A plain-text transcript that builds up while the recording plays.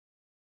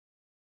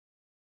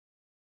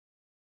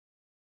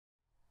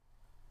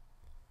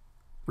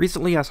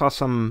Recently, I saw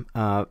some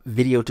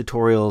video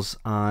tutorials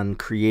on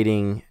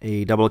creating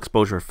a double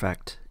exposure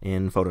effect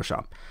in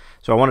Photoshop.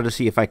 So I wanted to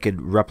see if I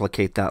could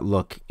replicate that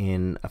look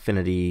in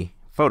Affinity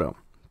Photo.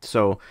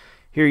 So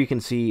here you can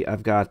see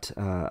I've got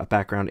a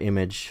background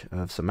image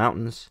of some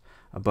mountains.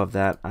 Above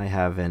that, I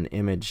have an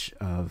image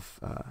of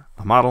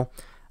a model.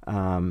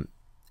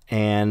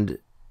 And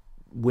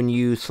when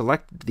you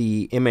select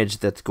the image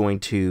that's going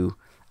to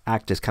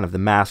act as kind of the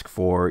mask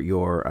for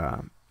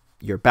your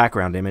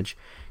background image,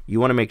 you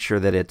want to make sure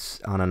that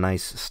it's on a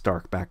nice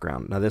stark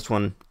background. Now this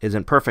one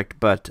isn't perfect,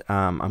 but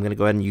I'm going to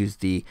go ahead and use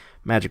the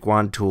magic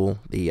wand tool,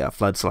 the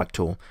flood select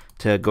tool,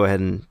 to go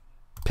ahead and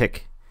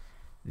pick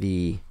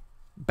the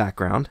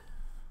background.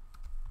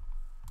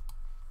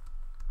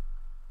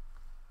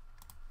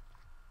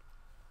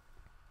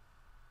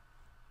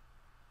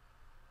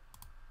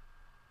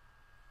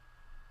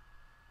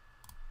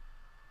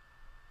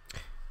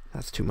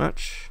 That's too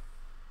much.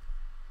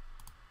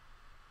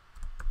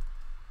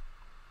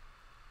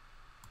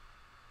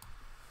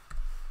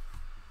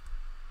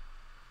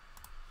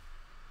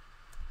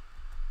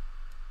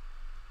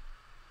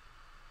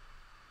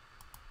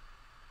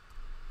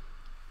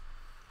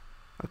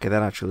 Okay,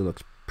 that actually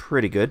looks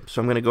pretty good. So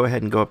I'm going to go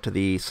ahead and go up to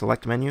the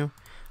select menu.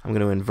 I'm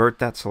going to invert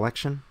that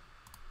selection.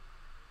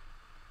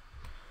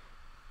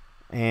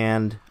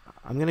 And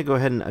I'm going to go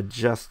ahead and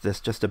adjust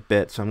this just a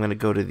bit. So I'm going to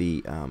go to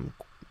the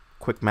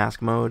quick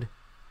mask mode.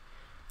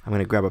 I'm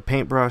going to grab a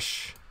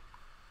paintbrush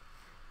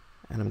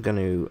and I'm going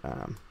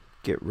to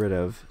get rid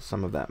of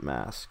some of that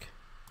mask.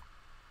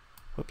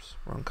 Whoops,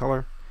 wrong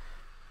color.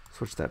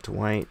 Switch that to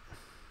white.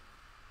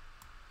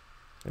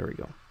 There we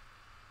go.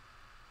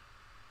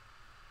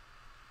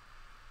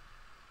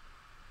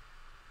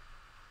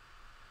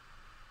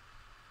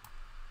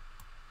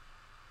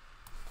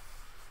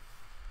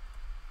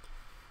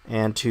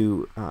 And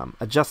to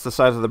adjust the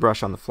size of the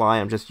brush on the fly,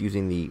 I'm just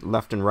using the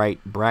left and right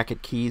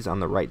bracket keys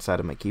on the right side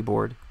of my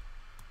keyboard.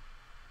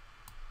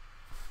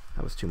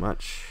 That was too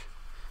much.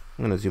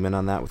 I'm going to zoom in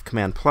on that with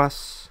Command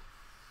plus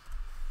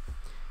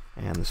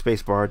and the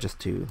space bar just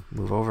to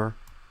move over.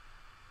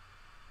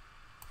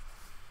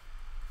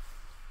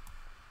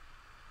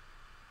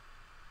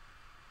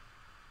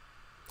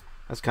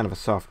 That's kind of a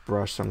soft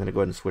brush, so I'm going to go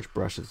ahead and switch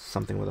brushes to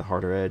something with a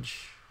harder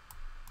edge.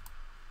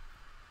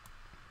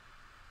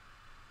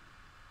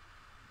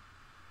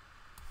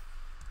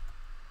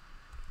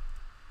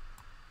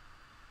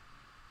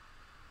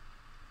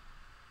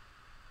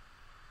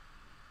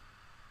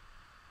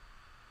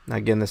 Now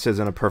again, this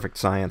isn't a perfect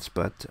science,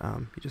 but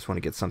you just want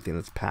to get something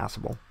that's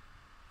passable.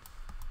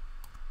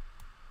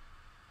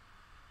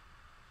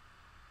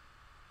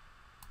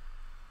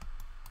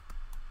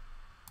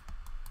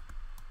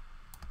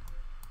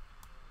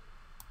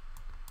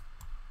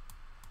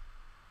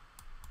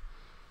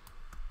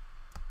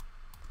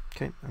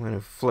 Okay, I'm going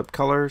to flip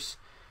colors,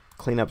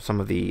 clean up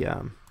some of the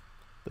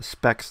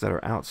specks that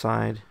are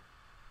outside.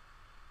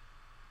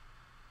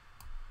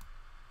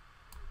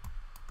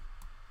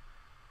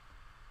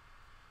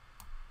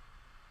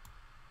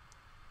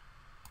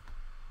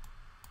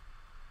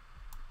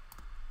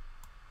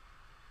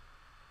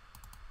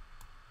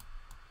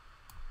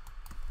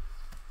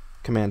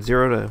 Command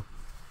 0 to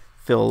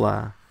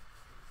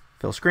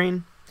fill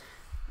screen,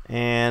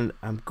 and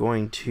I'm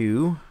going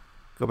to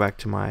go back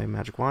to my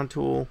magic wand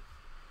tool.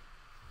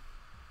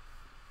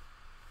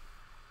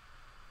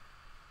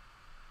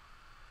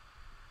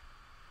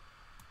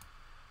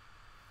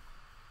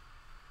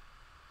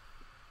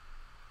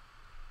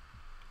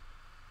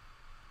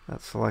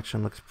 That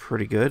selection looks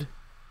pretty good.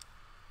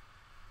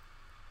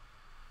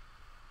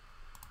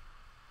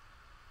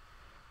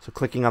 So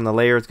clicking on the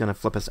layer is going to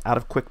flip us out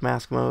of quick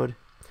mask mode.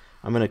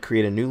 I'm going to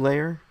create a new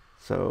layer,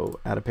 so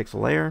add a pixel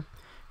layer,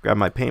 grab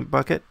my paint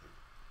bucket,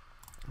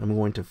 I'm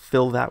going to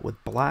fill that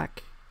with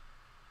black,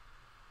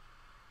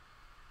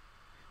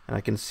 and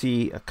I can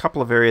see a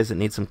couple of areas that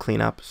need some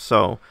cleanup.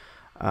 So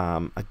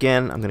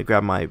again, I'm going to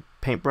grab my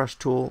paintbrush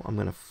tool, I'm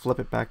going to flip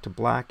it back to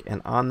black,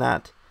 and on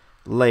that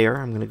layer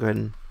I'm going to go ahead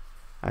and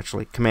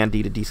actually Command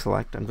D to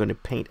deselect. I'm going to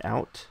paint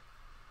out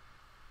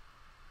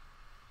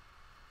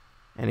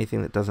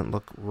anything that doesn't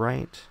look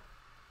right.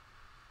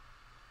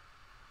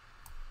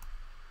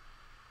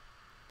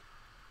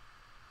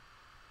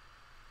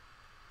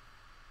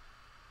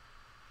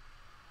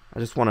 I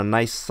just want a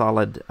nice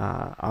solid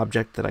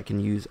object that I can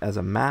use as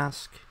a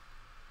mask.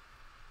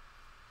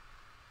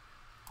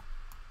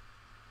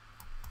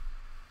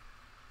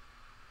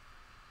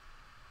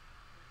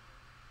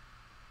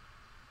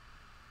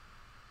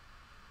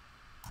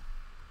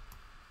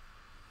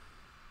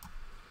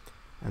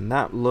 And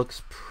that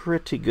looks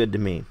pretty good to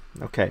me.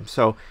 Okay,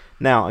 so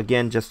now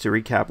again, just to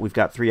recap, we've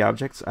got three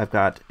objects. I've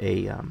got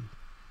a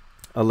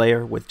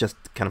layer with just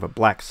kind of a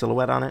black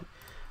silhouette on it.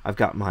 I've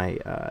got my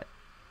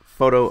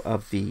photo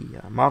of the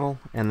model,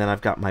 and then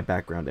I've got my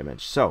background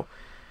image. So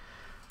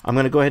I'm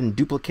going to go ahead and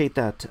duplicate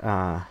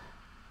that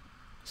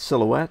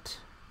silhouette.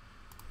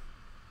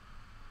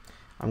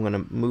 I'm going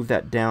to move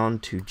that down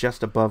to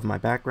just above my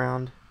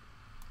background,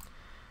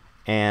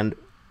 and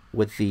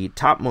with the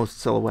topmost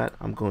silhouette,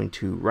 I'm going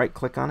to right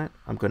click on it.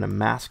 I'm going to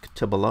mask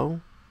to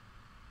below.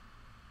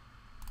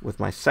 With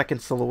my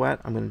second silhouette,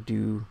 I'm going to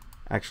do,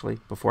 actually,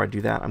 before I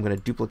do that, I'm going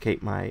to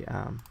duplicate my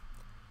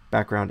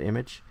background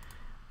image.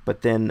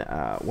 But then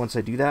once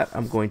I do that,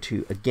 I'm going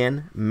to,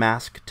 again,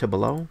 mask to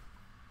below.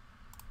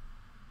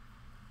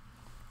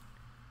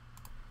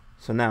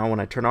 So now when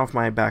I turn off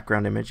my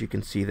background image, you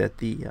can see that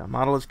the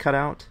model is cut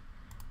out.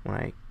 When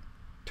I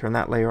turn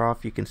that layer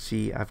off, you can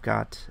see I've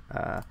got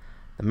the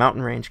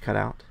mountain range cut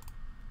out.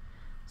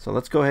 So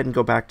let's go ahead and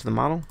go back to the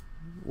model,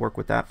 work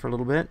with that for a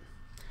little bit.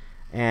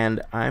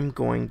 And I'm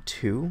going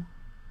to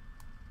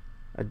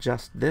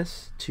adjust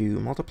this to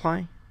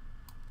multiply.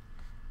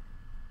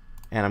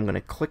 And I'm going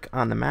to click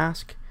on the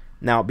mask.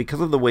 Now,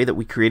 because of the way that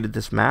we created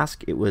this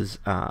mask, it was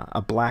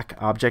a black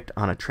object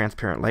on a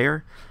transparent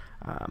layer.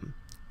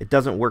 It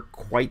doesn't work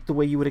quite the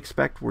way you would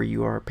expect, where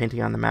you are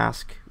painting on the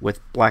mask with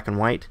black and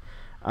white.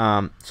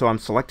 So I'm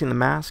selecting the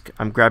mask.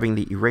 I'm grabbing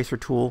the eraser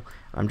tool.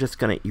 I'm just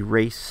going to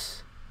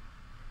erase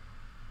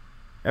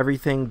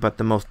everything but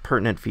the most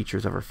pertinent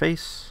features of her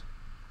face.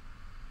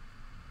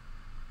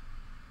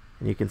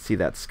 And you can see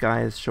that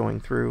sky is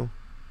showing through.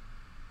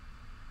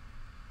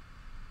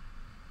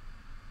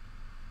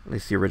 At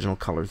least the original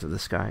colors of the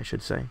sky, I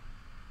should say.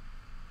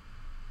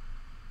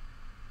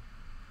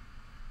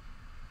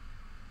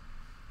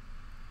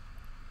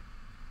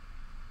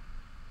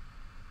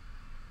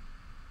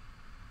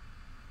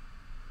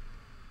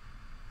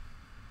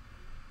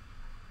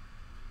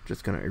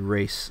 Just going to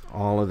erase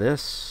all of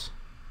this.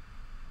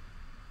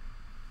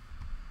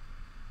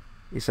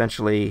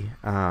 Essentially,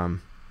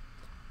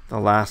 the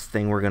last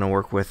thing we're going to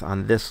work with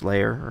on this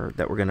layer, or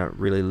that we're going to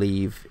really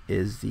leave,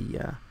 is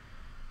the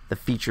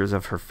features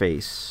of her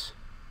face.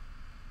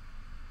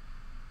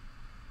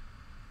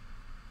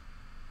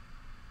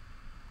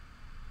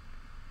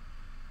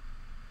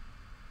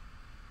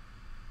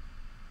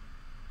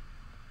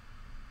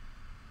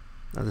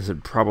 Now this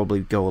would probably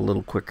go a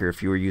little quicker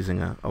if you were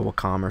using a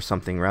Wacom or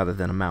something rather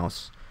than a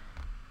mouse.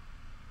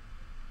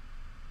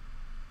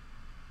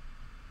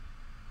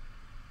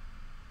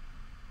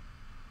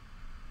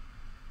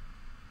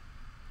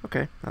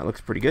 Okay, that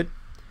looks pretty good.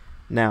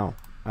 Now,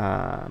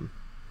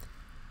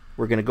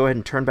 we're going to go ahead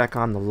and turn back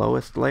on the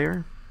lowest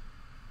layer.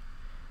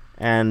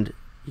 And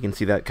you can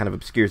see that kind of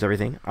obscures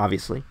everything,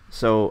 obviously.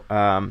 So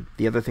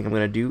the other thing I'm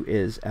going to do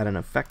is add an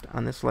effect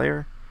on this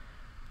layer.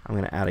 I'm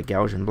going to add a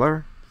Gaussian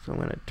blur. So I'm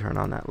going to turn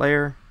on that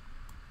layer.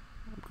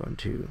 I'm going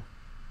to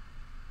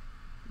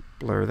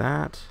blur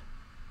that.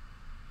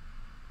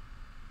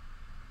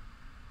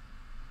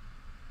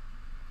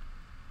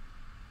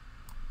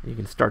 You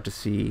can start to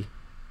see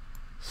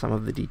some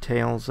of the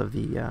details of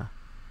the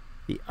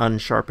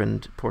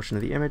unsharpened portion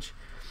of the image.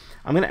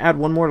 I'm going to add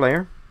one more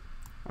layer.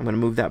 I'm going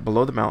to move that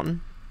below the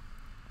mountain.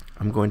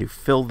 I'm going to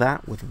fill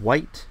that with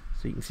white.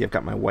 So you can see I've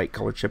got my white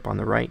color chip on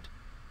the right.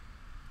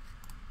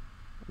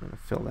 I'm going to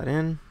fill that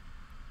in.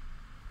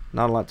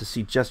 Not a lot to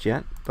see just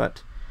yet,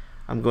 but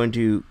I'm going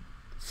to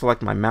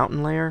select my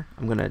mountain layer.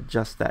 I'm going to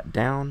adjust that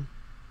down.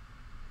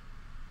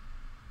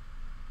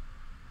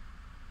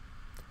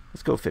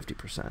 Let's go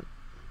 50%.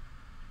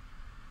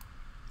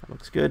 That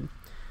looks good.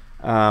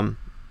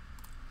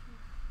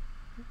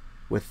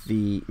 With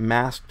the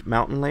masked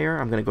mountain layer,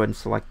 I'm going to go ahead and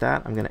select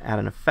that. I'm going to add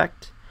an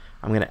effect.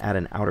 I'm going to add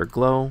an outer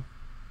glow.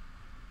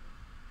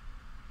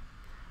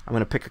 I'm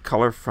going to pick a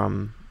color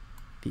from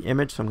the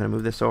image, so I'm going to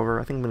move this over.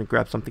 I think I'm going to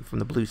grab something from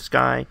the blue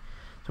sky.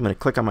 So I'm going to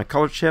click on my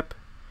color chip,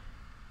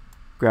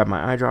 grab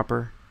my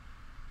eyedropper,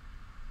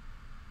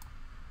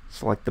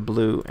 select the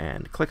blue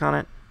and click on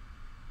it.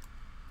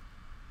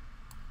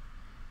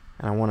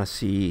 And I want to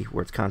see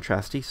where it's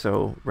contrasty,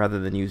 so rather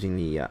than using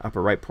the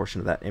upper right portion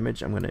of that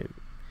image, I'm going to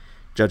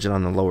judge it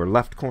on the lower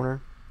left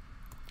corner.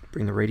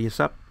 Bring the radius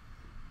up.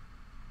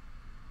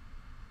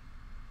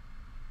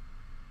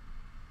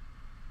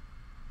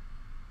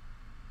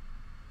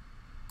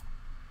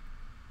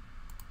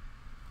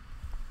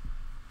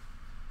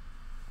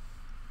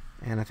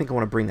 And I think I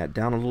want to bring that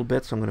down a little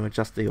bit, so I'm going to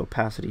adjust the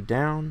opacity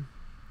down.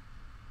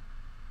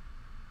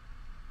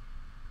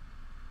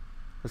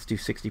 Let's do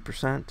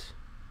 60%.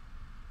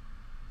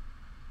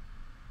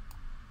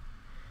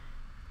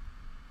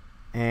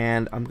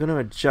 And I'm going to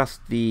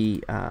adjust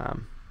the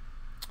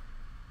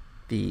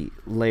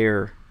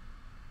layer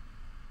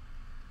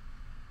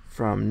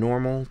from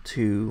normal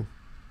to,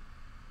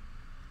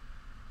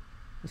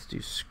 let's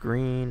do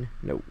screen.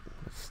 No,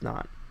 let's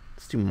not.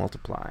 Let's do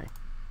multiply.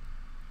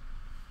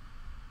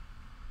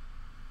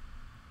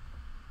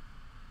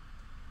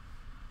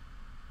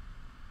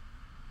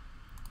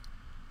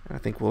 I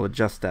think we'll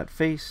adjust that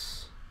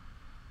face.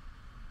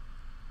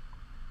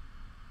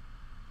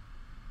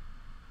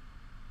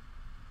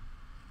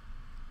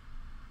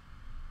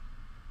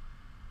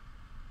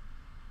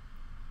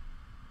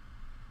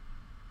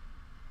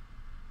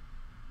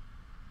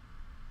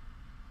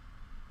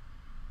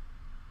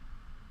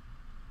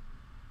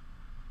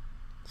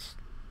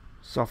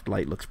 Soft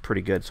light looks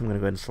pretty good, so I'm going to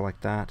go ahead and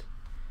select that.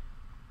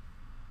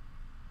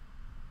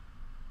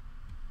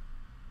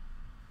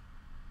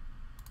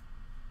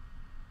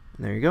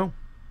 And there you go.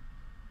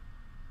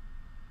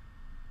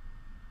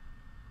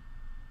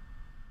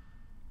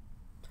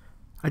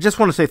 I just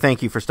want to say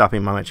thank you for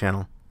stopping by my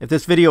channel. If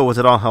this video was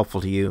at all helpful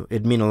to you,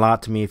 it'd mean a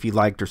lot to me if you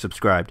liked or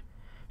subscribed.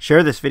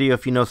 Share this video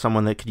if you know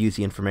someone that could use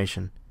the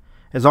information.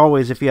 As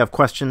always, if you have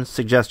questions,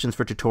 suggestions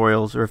for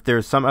tutorials, or if there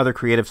is some other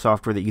creative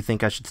software that you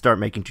think I should start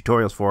making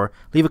tutorials for,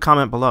 leave a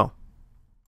comment below.